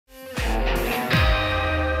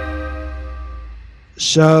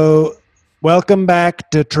So, welcome back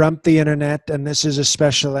to Trump the Internet. And this is a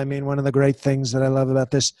special, one of the great things that I love about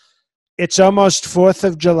this. It's almost 4th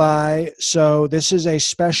of July. So, this is a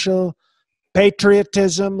special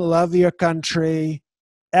patriotism, love your country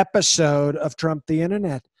episode of Trump the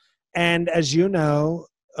Internet. And as you know,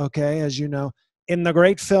 in the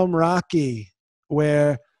great film Rocky,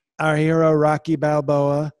 where our hero Rocky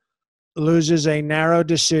Balboa loses a narrow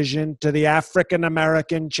decision to the African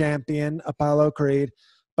American champion, Apollo Creed.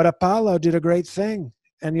 But Apollo did a great thing.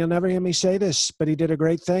 And you'll never hear me say this, but he did a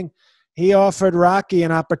great thing. He offered Rocky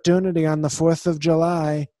an opportunity on the 4th of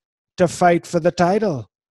July to fight for the title.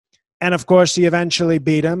 And of course, he eventually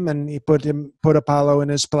beat him and he put Apollo in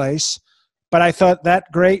his place. But I thought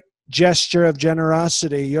that great gesture of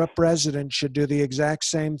generosity, your president should do the exact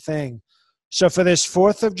same thing. So for this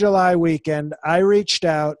 4th of July weekend, I reached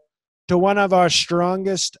out to one of our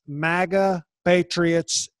strongest MAGA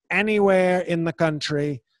patriots anywhere in the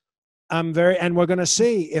country. And we're going to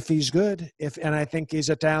see if he's good. And I think he's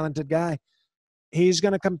a talented guy. He's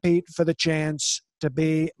going to compete for the chance to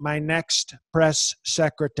be my next press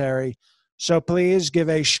secretary. So please give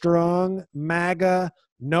a strong MAGA,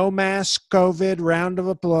 no mask COVID round of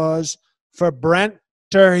applause for Brent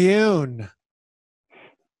Terhune.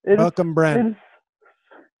 Welcome, Brent.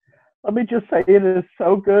 Let me just say, it is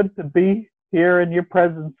so good to be here in your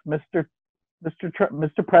presence, Mr.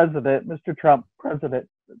 President, Mr. Trump, President.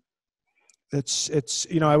 It's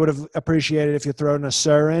I would have appreciated if you thrown a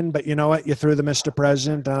sir in, but you know what? You threw the Mr.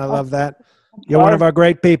 President, and I love that. You're one of our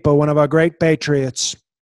great people, one of our great patriots.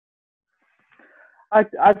 I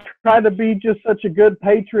try to be just such a good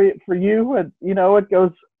patriot for you, and it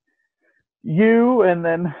goes you, and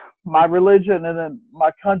then my religion, and then my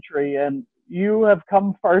country, and you have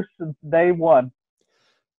come first since day one.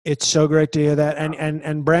 It's so great to hear that.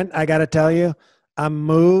 And Brent, I got to tell you, I'm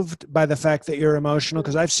moved by the fact that you're emotional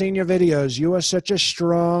because I've seen your videos. You are such a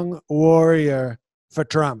strong warrior for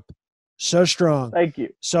Trump. So strong. Thank you.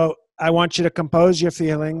 So I want you to compose your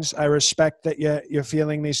feelings. I respect that you're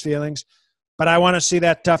feeling these feelings, but I want to see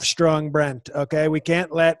that tough, strong Brent, okay? We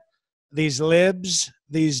can't let these libs,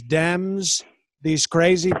 these Dems, these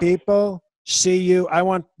crazy people see you. I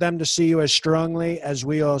want them to see you as strongly as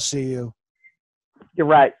we all see you. You're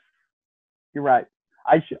right. You're right.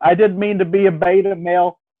 I didn't mean to be a beta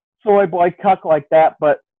male soy boy cuck like that,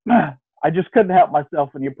 but I just couldn't help myself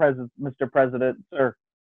in your presence, Mr. President, sir.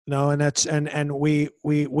 No, and we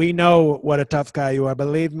know what a tough guy you are.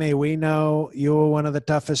 Believe me, we know you are one of the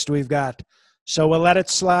toughest we've got. So we'll let it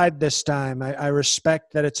slide this time. I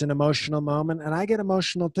respect that it's an emotional moment, and I get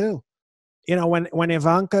emotional too. When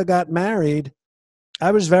Ivanka got married,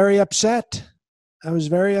 I was very upset. I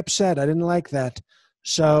didn't like that.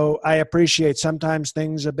 So I appreciate sometimes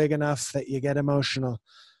things are big enough that you get emotional.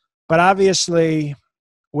 But obviously,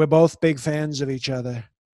 we're both big fans of each other.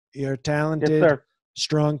 You're a talented, yes, sir,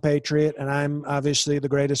 strong patriot, and I'm obviously the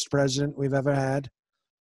greatest president we've ever had.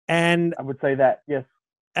 And I would say that, yes.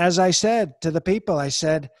 As I said to the people, I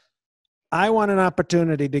said, I want an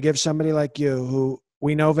opportunity to give somebody like you, who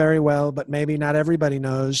we know very well, but maybe not everybody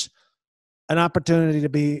knows, an opportunity to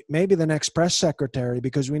be maybe the next press secretary,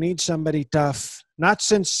 because we need somebody tough. Not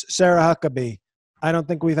since Sarah Huckabee. I don't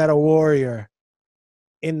think we've had a warrior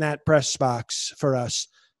in that press box for us.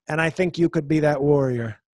 And I think you could be that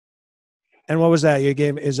warrior. And what was that you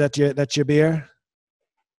gave? That's your beer?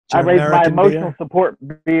 I raised my emotional support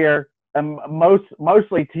beer,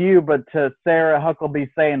 mostly to you, but to Sarah Huckabee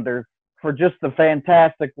Sanders for just the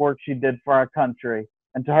fantastic work she did for our country,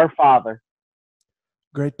 and to her father.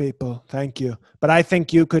 Great people. Thank you. But I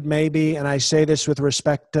think you could maybe, and I say this with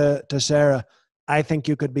respect to Sarah, I think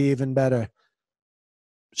you could be even better.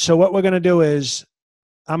 So what we're going to do is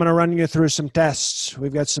I'm going to run you through some tests.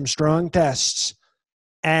 We've got some strong tests.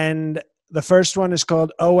 And the first one is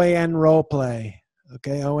called OAN role play.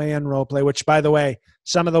 Okay, OAN role play, which, by the way,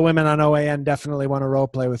 some of the women on OAN definitely want to role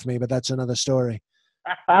play with me, but that's another story.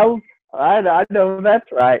 I know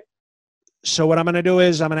that's right. So what I'm going to do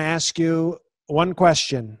is I'm going to ask you one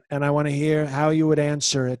question, and I want to hear how you would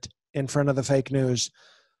answer it in front of the fake news.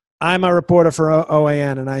 I'm a reporter for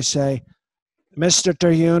OAN, and I say, Mr.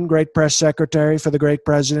 Terhune, great press secretary for the great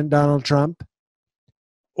President Donald Trump,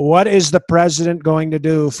 what is the president going to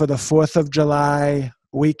do for the 4th of July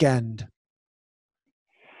weekend?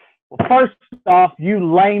 Well, first off, you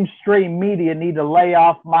lamestream media need to lay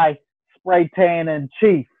off my spray tan in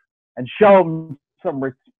chief and show him some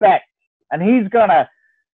respect. And he's gonna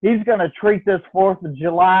treat this 4th of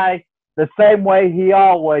July the same way he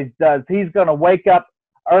always does. He's gonna wake up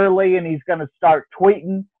early and he's gonna start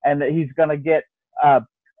tweeting, and he's gonna get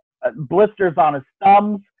blisters on his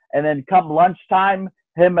thumbs, And then come lunchtime,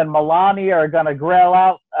 him and Melania are going to grill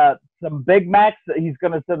out some Big Macs. He's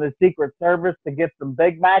going to send the Secret Service to get some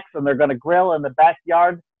Big Macs, and they're going to grill in the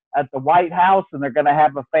backyard at the White House, and they're going to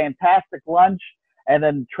have a fantastic lunch. And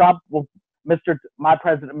then my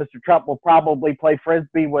president, Mr. Trump, will probably play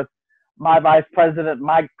Frisbee with my vice president,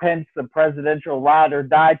 Mike Pence, the presidential ride or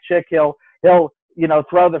die chick. He'll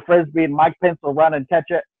throw the Frisbee, and Mike Pence will run and catch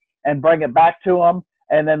it and bring it back to him.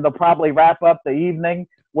 And then they'll probably wrap up the evening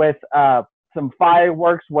with some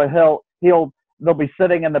fireworks where they'll be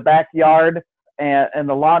sitting in the backyard and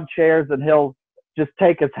the lawn chairs, and he'll just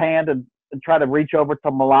take his hand and try to reach over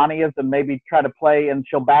to Melania's and maybe try to play, and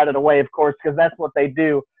she'll bat it away, of course, because that's what they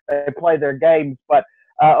do. They play their games. But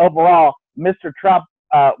overall, Mr. Trump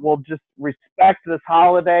will just respect this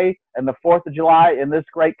holiday and the 4th of July in this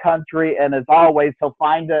great country. And as always, he'll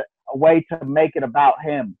find a way to make it about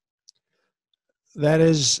him. That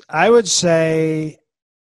is, I would say,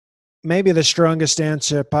 maybe the strongest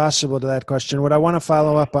answer possible to that question. What I want to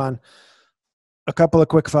follow up on, a couple of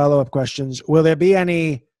quick follow-up questions. Will there be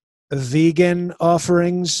any vegan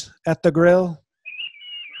offerings at the grill?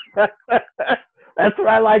 That's what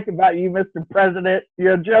I like about you, Mr. President.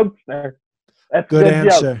 You're a jokester. That's good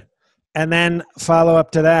answer. Joke. And then follow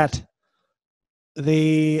up to that.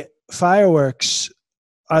 The fireworks,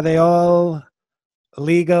 are they all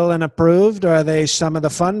legal and approved, or are they some of the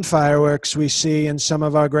fun fireworks we see in some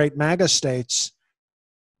of our great MAGA states?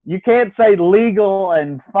 You can't say legal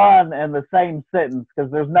and fun in the same sentence because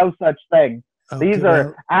there's no such thing. Okay, these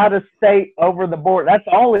are out of state, over the border. That's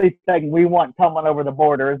the only thing we want coming over the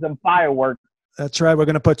border is them fireworks. That's right. We're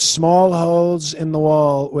going to put small holes in the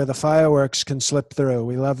wall where the fireworks can slip through.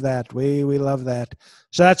 We love that. We love that.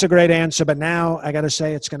 So that's a great answer. But now I got to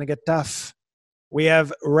say it's going to get tough. We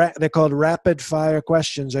have, they're called rapid fire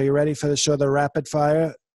questions. Are you ready for the rapid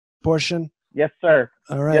fire portion? Yes, sir.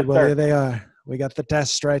 All right. Yes, well, sir. Here they are. We got the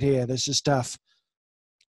test right here. This is tough.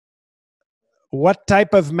 What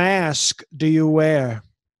type of mask do you wear?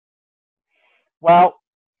 Well,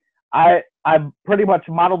 I've pretty much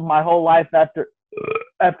modeled my whole life after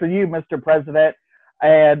you, Mr. President.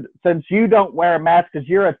 And since you don't wear a mask because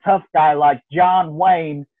you're a tough guy like John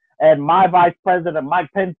Wayne, and my vice president, Mike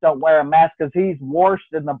Pence, don't wear a mask because he's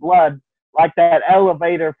washed in the blood like that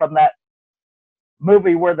elevator from that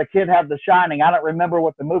movie where the kid had The Shining. I don't remember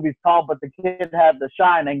what the movie's called, but the kid had The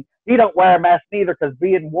Shining. He don't wear a mask neither because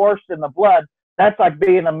being washed in the blood, that's like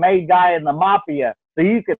being a made guy in the mafia. So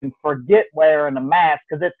you can forget wearing a mask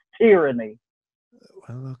because it's tyranny.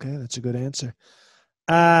 Well, okay, that's a good answer.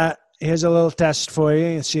 Here's a little test for you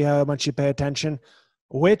and see how much you pay attention.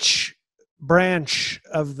 Which branch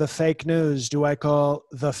of the fake news do I call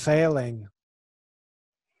the failing?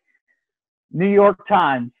 New York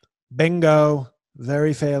Times. Bingo.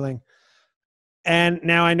 Very failing. And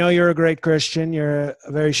now I know you're a great Christian. You're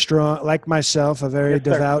a very strong, like myself, a very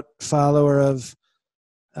devout follower of,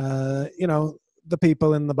 the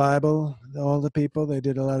people in the Bible, all the people. They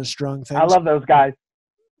did a lot of strong things. I love those guys.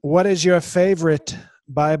 What is your favorite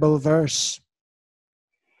Bible verse?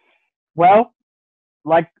 Well,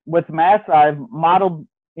 like with Mass, I've modeled,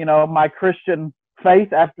 my Christian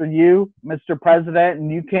faith after you, Mr. President,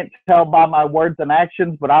 and you can't tell by my words and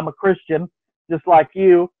actions, but I'm a Christian just like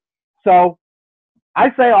you. So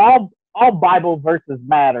I say all Bible verses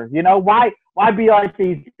matter. Why be like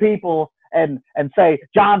these people and say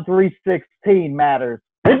John 3:16 matters?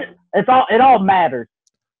 It all matters.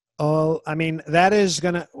 That is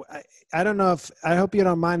gonna. I don't know if I hope you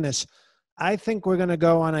don't mind this. I think we're gonna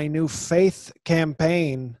go on a new faith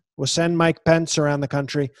campaign. We'll send Mike Pence around the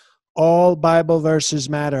country. All Bible verses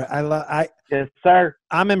matter. Yes, sir.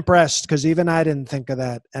 I'm impressed because even I didn't think of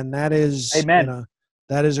that, and that is, amen.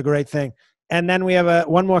 That is a great thing. And then we have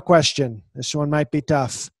one more question. This one might be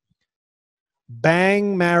tough.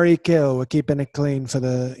 Bang, marry, kill. We're keeping it clean for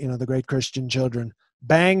the great Christian children.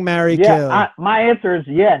 Bang, marry, kill. My answer is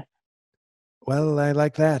yes. Well, I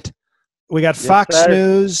like that. We got Fox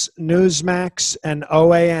News, Newsmax, and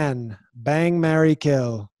OAN. Bang, marry,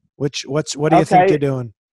 kill. What do you think you're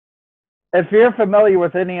doing? If you're familiar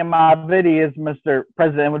with any of my videos, Mr.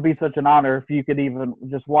 President, it would be such an honor if you could even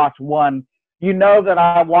just watch one. You know that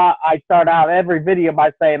I start out every video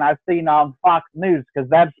by saying I've seen on Fox News because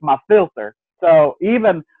that's my filter. So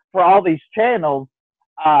even for all these channels,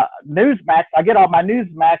 Newsmax, I get all my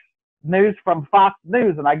Newsmax news from Fox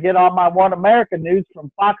News, and I get all my One America news from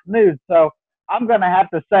Fox News. So I'm going to have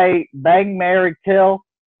to say bang, marry, kill,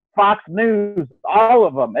 Fox News, all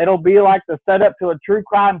of them. It'll be like the setup to a true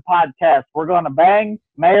crime podcast. We're going to bang,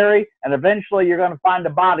 marry, and eventually you're going to find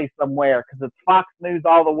a body somewhere because it's Fox News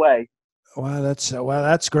all the way. Wow,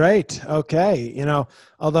 that's great. Okay,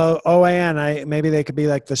 although OAN, maybe they could be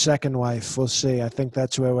like the second wife. We'll see. I think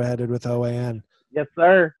that's where we're headed with OAN. Yes,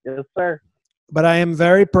 sir. Yes, sir. But I am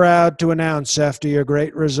very proud to announce, after your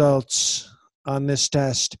great results on this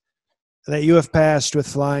test, that you have passed with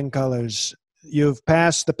flying colors. You've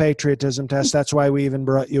passed the patriotism test. That's why we even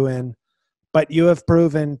brought you in. But you have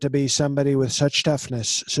proven to be somebody with such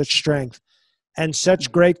toughness, such strength, and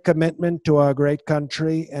such great commitment to our great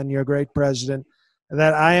country and your great president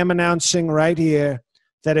that I am announcing right here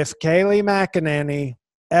that if Kayleigh McEnany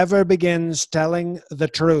ever begins telling the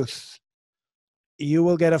truth, you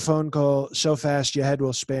will get a phone call so fast your head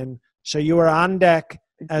will spin. So you are on deck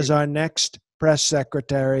as our next press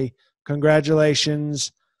secretary.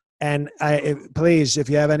 Congratulations. And please, if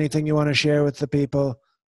you have anything you want to share with the people,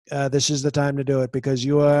 this is the time to do it, because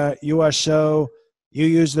you are so, you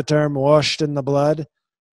use the term washed in the blood.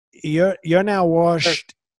 You're now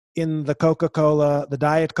washed in the Coca-Cola, the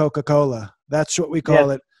Diet Coca-Cola. That's what we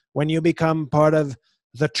call it. When you become part of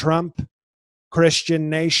the Trump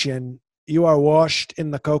Christian nation, you are washed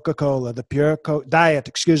in the Coca-Cola, the pure Diet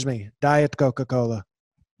Coca-Cola.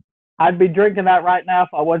 I'd be drinking that right now if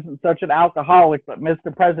I wasn't such an alcoholic. But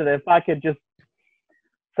Mr. President, if I could just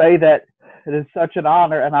say that it is such an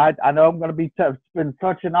honor, and I know I'm going to be tough. It's been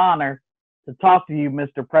such an honor to talk to you,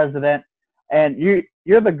 Mr. President. And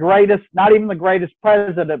you're the greatest, not even the greatest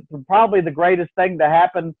president, but probably the greatest thing to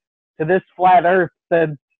happen to this flat earth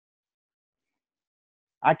since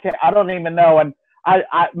I don't even know. And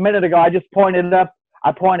a minute ago, I just pointed up,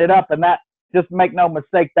 and that, just make no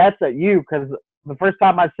mistake, that's at you, because the first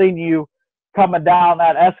time I seen you coming down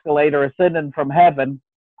that escalator, ascending from heaven,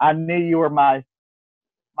 I knew you were my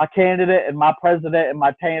candidate and my president and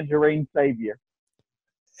my tangerine savior.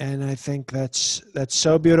 And I think that's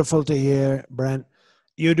so beautiful to hear, Brent.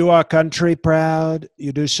 You do our country proud.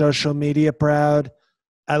 You do social media proud.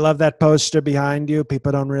 I love that poster behind you.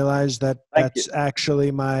 People don't realize that that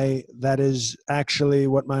is actually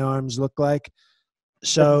what my arms look like.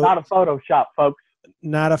 So it's not a Photoshop, folks.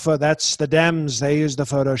 That's the Dems. They use the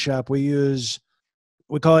Photoshop.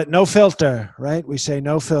 We call it no filter, right? We say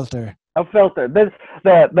no filter. No filter.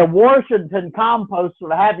 The Washington Compost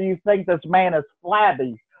would have you think this man is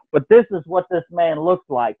flabby, but this is what this man looks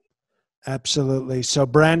like. Absolutely. So,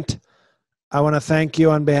 Brent, I want to thank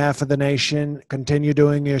you on behalf of the nation. Continue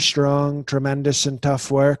doing your strong, tremendous, and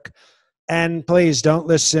tough work. And please don't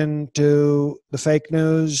listen to the fake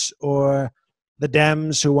news or the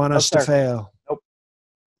Dems who want us to fail. Nope.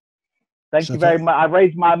 Thank you very much. I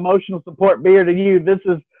raise my emotional support beer to you. This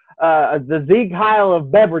is the Sieg Heil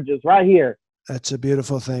of beverages right here. That's a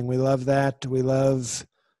beautiful thing. We love that. We love,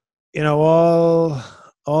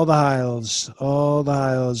 all the Heils, all the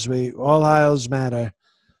Heils. All Heils matter.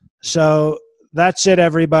 So that's it,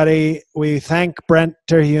 everybody. We thank Brent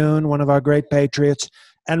Terhune, one of our great patriots.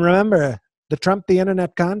 And remember, the Trump the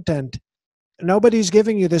Internet content. Nobody's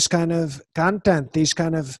giving you this kind of content, these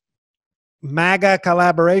kind of MAGA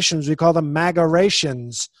collaborations. We call them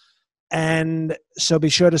MAGA-rations. And so be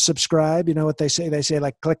sure to subscribe. You know what they say? They say,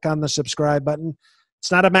 like, click on the subscribe button.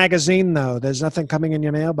 It's not a magazine, though. There's nothing coming in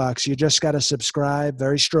your mailbox. You just got to subscribe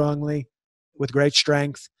very strongly with great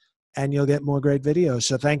strength, and you'll get more great videos.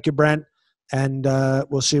 So thank you, Brent, and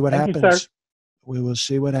we'll see what happens. Thank you, sir. We will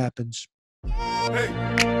see what happens.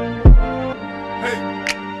 Hey.